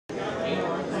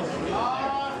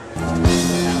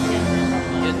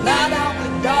lie down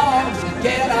with dogs and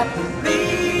get up and bleed.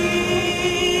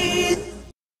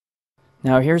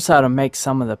 Now here's how to make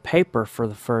some of the paper for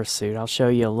the fursuit. I'll show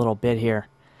you a little bit here.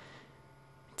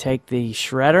 Take the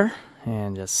shredder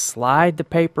and just slide the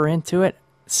paper into it.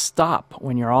 Stop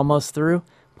when you're almost through.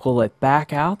 Pull it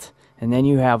back out, and then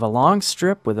you have a long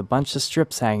strip with a bunch of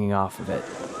strips hanging off of it.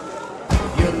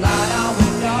 You lie down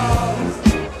with dogs.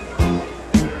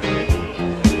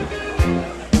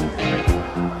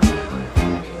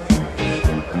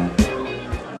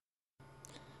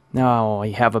 Now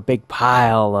you have a big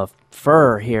pile of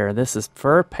fur here. This is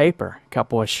fur paper. A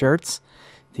couple of shirts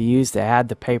to use to add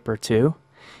the paper to.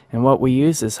 And what we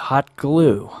use is hot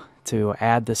glue to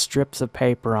add the strips of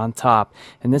paper on top.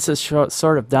 And this is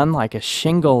sort of done like a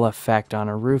shingle effect on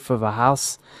a roof of a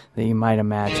house that you might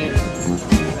imagine.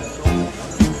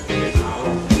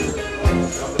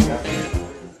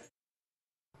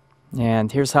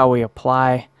 And here's how we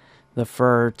apply the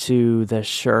fur to the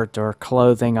shirt or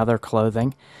clothing, other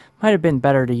clothing. Might have been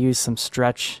better to use some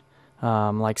stretch,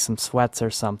 like some sweats or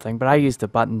something, but I used a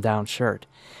button-down shirt.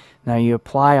 Now you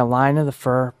apply a line of the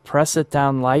fur, press it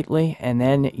down lightly, and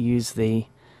then use the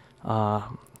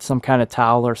some kind of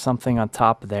towel or something on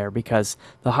top of there, because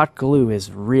the hot glue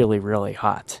is really, really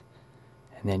hot.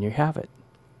 And then you have it.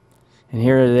 And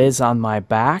here it is on my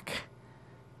back,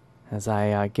 as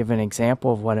I give an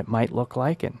example of what it might look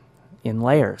like in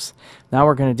layers. Now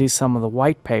we're going to do some of the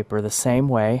white paper the same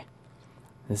way.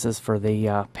 This is for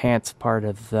the pants part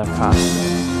of the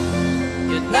costume.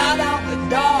 You lie down with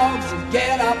dogs and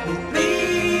get up and bleed.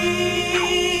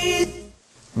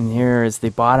 And here is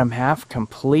the bottom half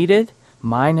completed,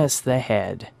 minus the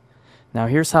head. Now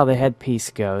here's how the headpiece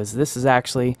goes. This is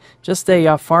actually just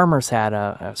a farmer's hat,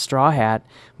 a straw hat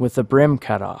with the brim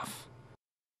cut off.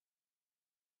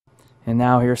 And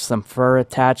now here's some fur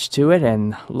attached to it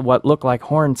and what look like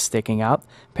horns sticking out.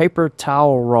 Paper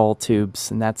towel roll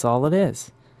tubes, and that's all it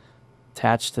is.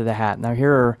 Attached to the hat. Now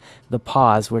here are the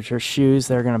paws, which are shoes.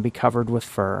 They're going to be covered with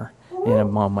fur in a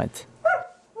moment.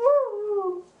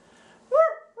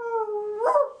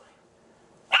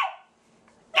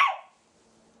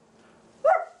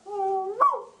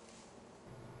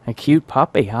 A cute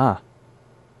puppy, huh?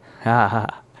 Ha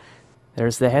ha.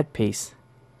 There's the headpiece.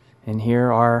 And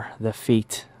here are the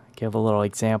feet. Give a little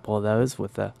example of those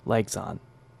with the legs on.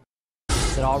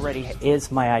 It already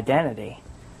is my identity.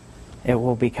 It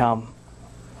will become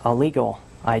a legal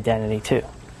identity too,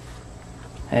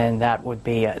 and that would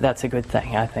be that's a good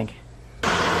thing, I think.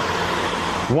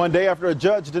 One day after a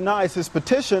judge denies his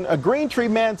petition, a Green Tree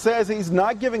man says he's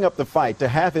not giving up the fight to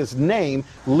have his name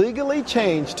legally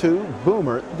changed to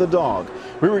Boomer the dog.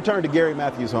 We return to Gary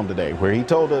Matthews' home today, where he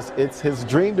told us it's his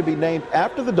dream to be named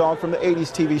after the dog from the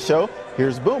 80s TV show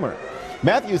Here's Boomer.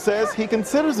 Matthews says he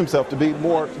considers himself to be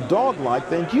more dog-like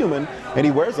than human, and he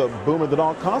wears a Boomer the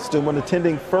dog costume when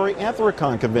attending furry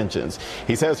Anthrocon conventions.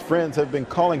 He says friends have been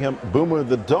calling him Boomer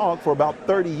the dog for about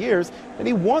 30 years, and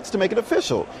he wants to make it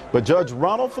official. But Judge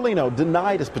Ronald Felino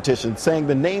denied his petition, saying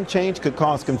the name change could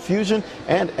cause confusion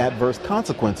and adverse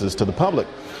consequences to the public.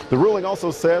 The ruling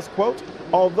also says, quote,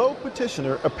 although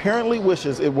petitioner apparently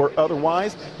wishes it were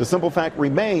otherwise, the simple fact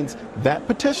remains that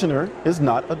petitioner is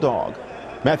not a dog.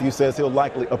 Matthews says he'll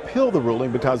likely appeal the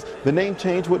ruling because the name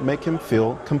change would make him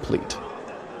feel complete.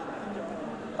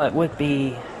 It'd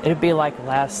be like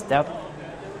last step,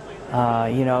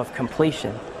 of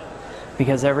completion,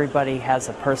 because everybody has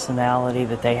a personality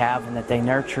that they have and that they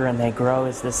nurture and they grow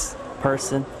as this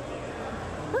person,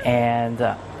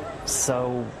 and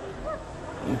so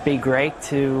it'd be great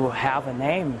to have a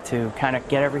name to kind of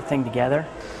get everything together.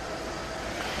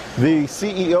 The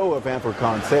CEO of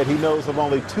Anthrocon said he knows of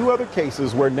only 2 other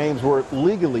cases where names were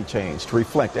legally changed to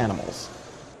reflect animals.